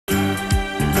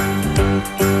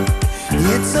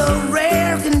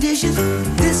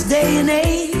education this day and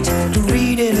age to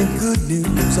read any good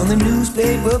news on the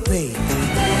newspaper page.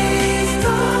 Days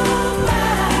go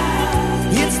by.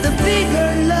 It's the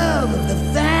bigger love of the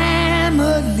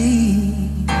family.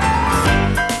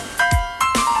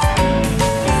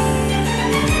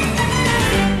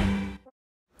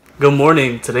 Good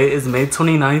morning. Today is May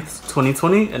 29th,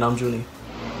 2020, and I'm Junie.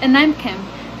 And I'm Kim.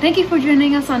 Thank you for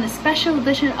joining us on a special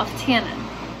edition of TNN.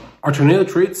 Our tornado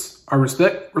traits are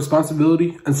respect,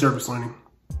 responsibility, and service learning.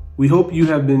 We hope you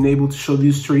have been able to show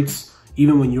these traits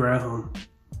even when you are at home.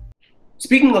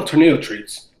 Speaking of tornado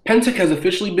traits, Penn Tech has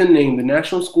officially been named the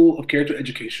National School of Character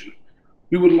Education.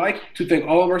 We would like to thank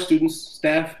all of our students,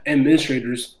 staff, and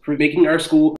administrators for making our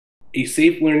school a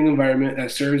safe learning environment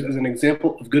that serves as an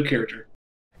example of good character.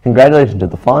 Congratulations to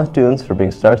the following students for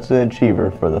being Star Student Achiever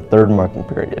for the third marking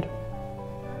period.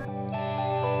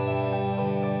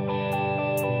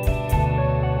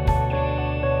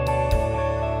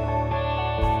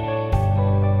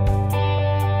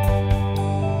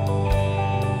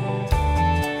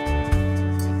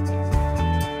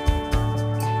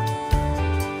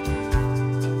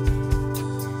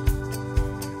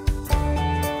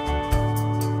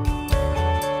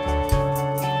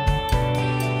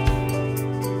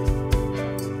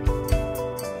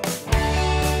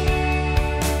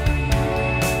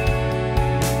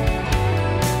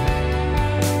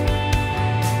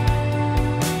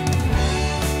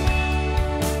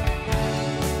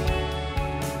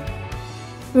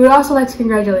 We would also like to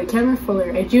congratulate Cameron Fuller,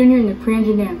 a junior in the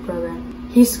pre-engineering program.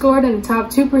 He scored in the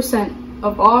top 2%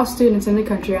 of all students in the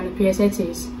country on the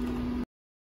PSATs.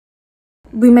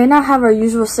 We may not have our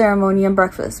usual ceremony and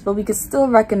breakfast, but we can still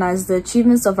recognize the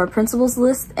achievements of our principals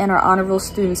list and our honorable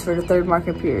students for the third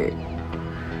marking period.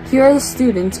 Here are the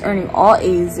students earning all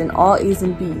A's and all A's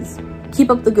and B's. Keep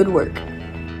up the good work.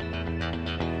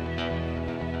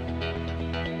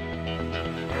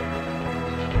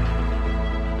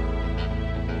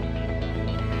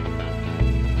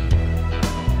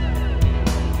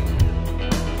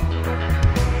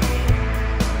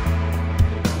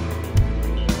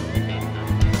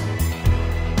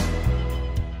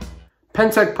 Penn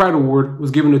Tech Pride Award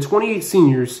was given to 28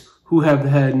 seniors who have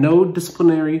had no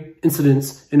disciplinary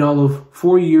incidents in all of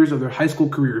 4 years of their high school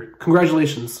career.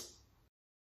 Congratulations.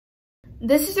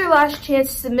 This is your last chance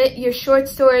to submit your short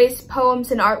stories,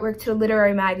 poems, and artwork to the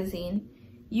literary magazine.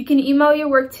 You can email your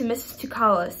work to Mrs.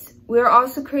 Tukalis. We are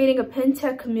also creating a Penn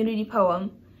Tech community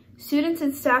poem. Students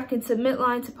and staff can submit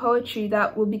lines of poetry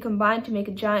that will be combined to make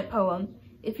a giant poem.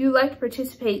 If you'd like to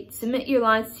participate, submit your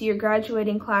lines to your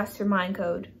graduating class through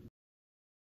MindCode.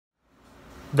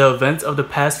 The events of the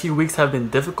past few weeks have been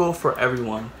difficult for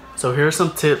everyone, so here are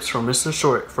some tips from Mr.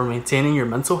 Short for maintaining your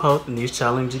mental health in these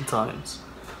challenging times.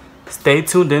 Stay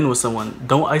tuned in with someone.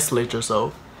 Don't isolate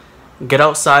yourself. Get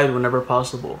outside whenever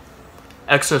possible.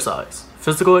 Exercise.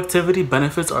 Physical activity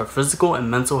benefits our physical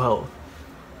and mental health.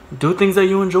 Do things that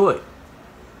you enjoy.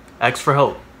 Ask for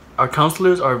help. Our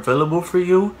counselors are available for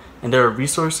you, and there are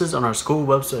resources on our school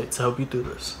website to help you through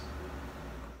this.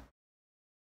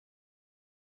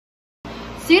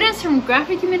 Students from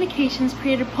Graphic Communications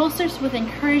created posters with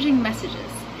encouraging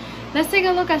messages. Let's take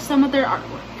a look at some of their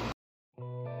artwork.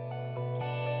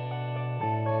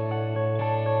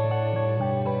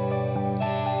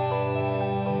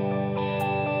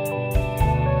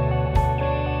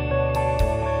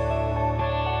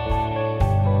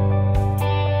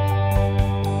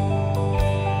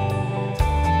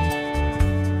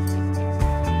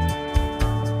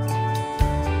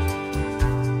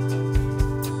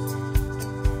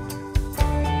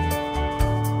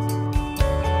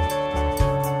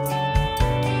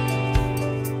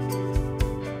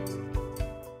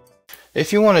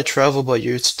 If you want to travel but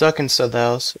you're stuck inside the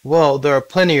house, well, there are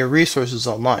plenty of resources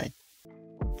online.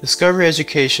 Discovery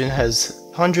Education has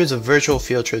hundreds of virtual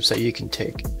field trips that you can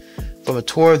take, from a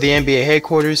tour of the NBA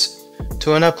headquarters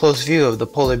to an up-close view of the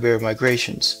polar bear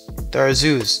migrations. There are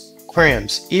zoos,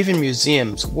 aquariums, even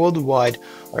museums worldwide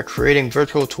are creating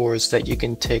virtual tours that you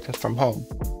can take from home.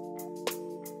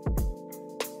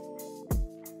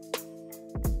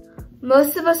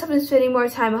 Most of us have been spending more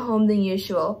time at home than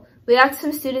usual. We asked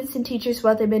some students and teachers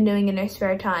what they've been doing in their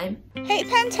spare time. Hey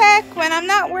Penn Tech, when I'm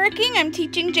not working, I'm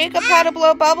teaching Jacob how to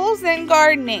blow bubbles and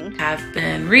gardening. I've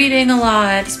been reading a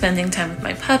lot, spending time with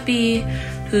my puppy,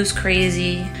 who's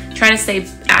crazy, trying to stay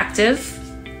active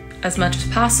as much as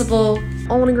possible.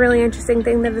 Only really interesting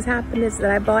thing that has happened is that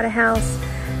I bought a house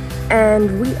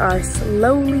and we are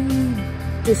slowly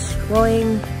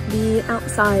destroying the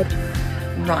outside.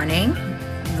 Running,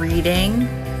 reading,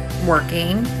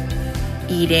 working,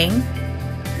 eating,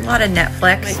 a lot of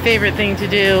Netflix. My favorite thing to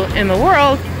do in the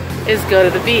world is go to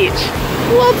the beach.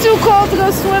 A little too cold to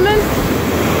go swimming,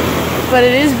 but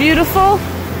it is beautiful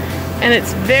and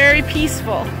it's very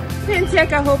peaceful. Pen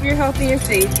check, I hope you're healthy and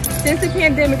safe. Since the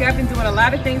pandemic, I've been doing a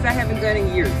lot of things I haven't done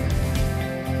in years.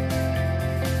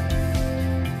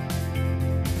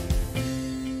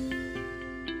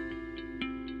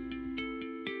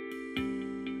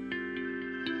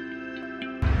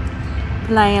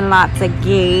 Playing lots of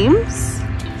games.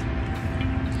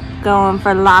 Going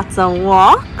for lots of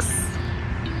walks.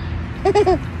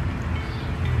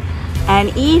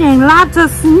 And eating lots of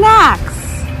snacks.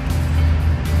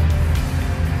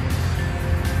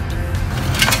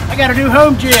 I got a new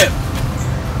home gym.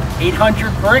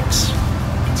 800 bricks,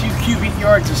 2 cubic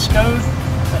yards of stone,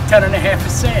 a ton and a half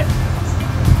of sand.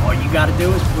 All you gotta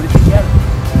do is put it together.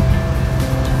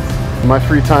 My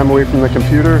free time away from the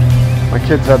computer, my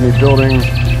kids have me building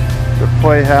their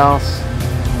playhouse,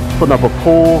 putting up a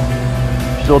pool,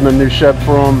 building a new shed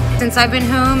for them. Since I've been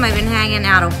home, I've been hanging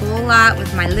out a whole lot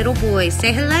with my little boys.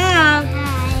 Say hello.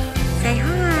 Hi. Say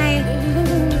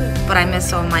hi. But I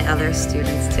miss all my other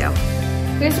students too.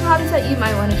 Here's some hobbies that you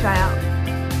might want to try out.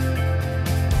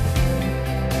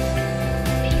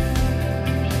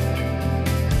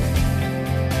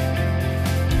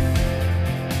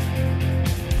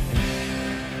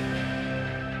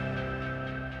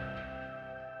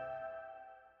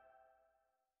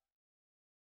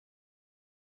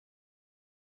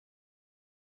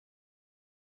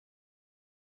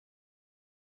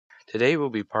 Today will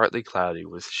be partly cloudy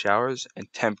with showers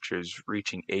and temperatures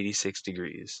reaching 86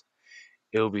 degrees.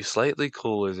 It will be slightly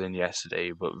cooler than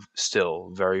yesterday, but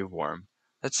still very warm.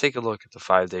 Let's take a look at the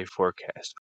 5-day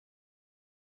forecast.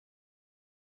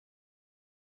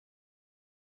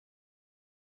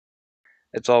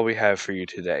 That's all we have for you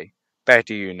today. Back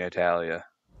to you, Natalia.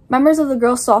 Members of the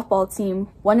girls' softball team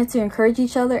wanted to encourage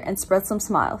each other and spread some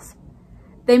smiles.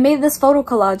 They made this photo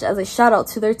collage as a shout out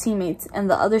to their teammates and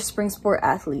the other spring sport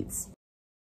athletes.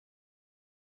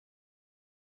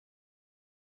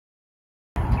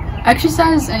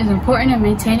 Exercise is important in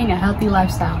maintaining a healthy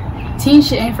lifestyle. Teens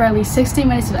should aim for at least 60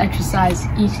 minutes of exercise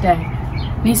each day.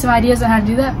 Need some ideas on how to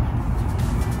do that?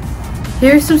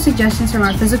 Here are some suggestions from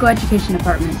our physical education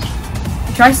department.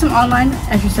 Try some online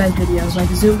exercise videos like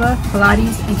Zumba,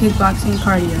 Pilates, and kickboxing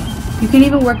cardio. You can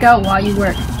even work out while you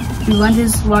work. Do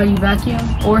lunges while you vacuum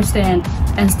or stand,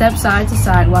 and step side to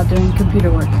side while doing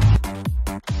computer work.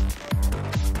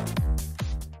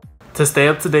 To stay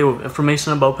up to date with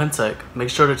information about Pentech, make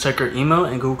sure to check your email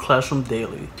and Google Classroom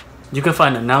daily. You can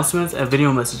find announcements and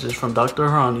video messages from Dr.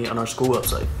 Harani on our school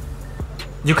website.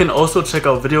 You can also check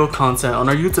out video content on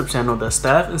our YouTube channel that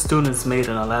staff and students made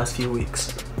in the last few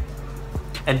weeks.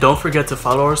 And don't forget to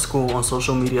follow our school on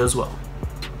social media as well.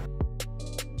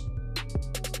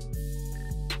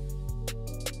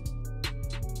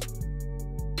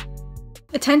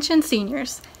 Attention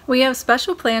seniors, we have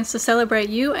special plans to celebrate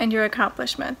you and your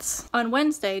accomplishments. On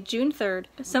Wednesday, June 3rd,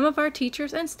 some of our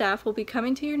teachers and staff will be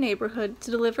coming to your neighborhood to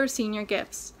deliver senior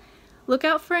gifts. Look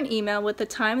out for an email with the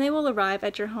time they will arrive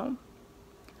at your home.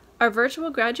 Our virtual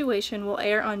graduation will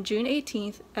air on June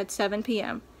 18th at 7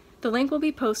 p.m. The link will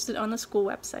be posted on the school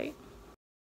website.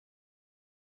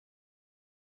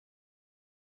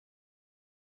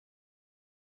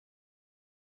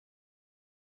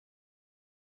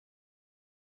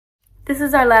 This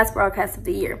is our last broadcast of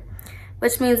the year,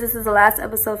 which means this is the last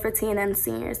episode for TNN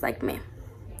seniors like me.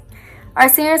 Our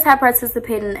seniors have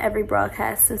participated in every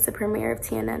broadcast since the premiere of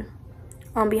TNN.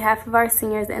 On behalf of our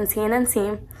seniors and TNN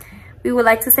team, we would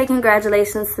like to say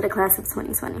congratulations to the class of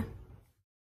 2020.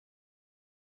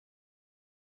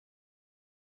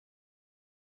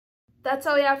 That's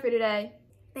all we have for today.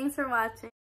 Thanks for watching.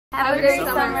 Have a great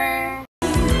summer.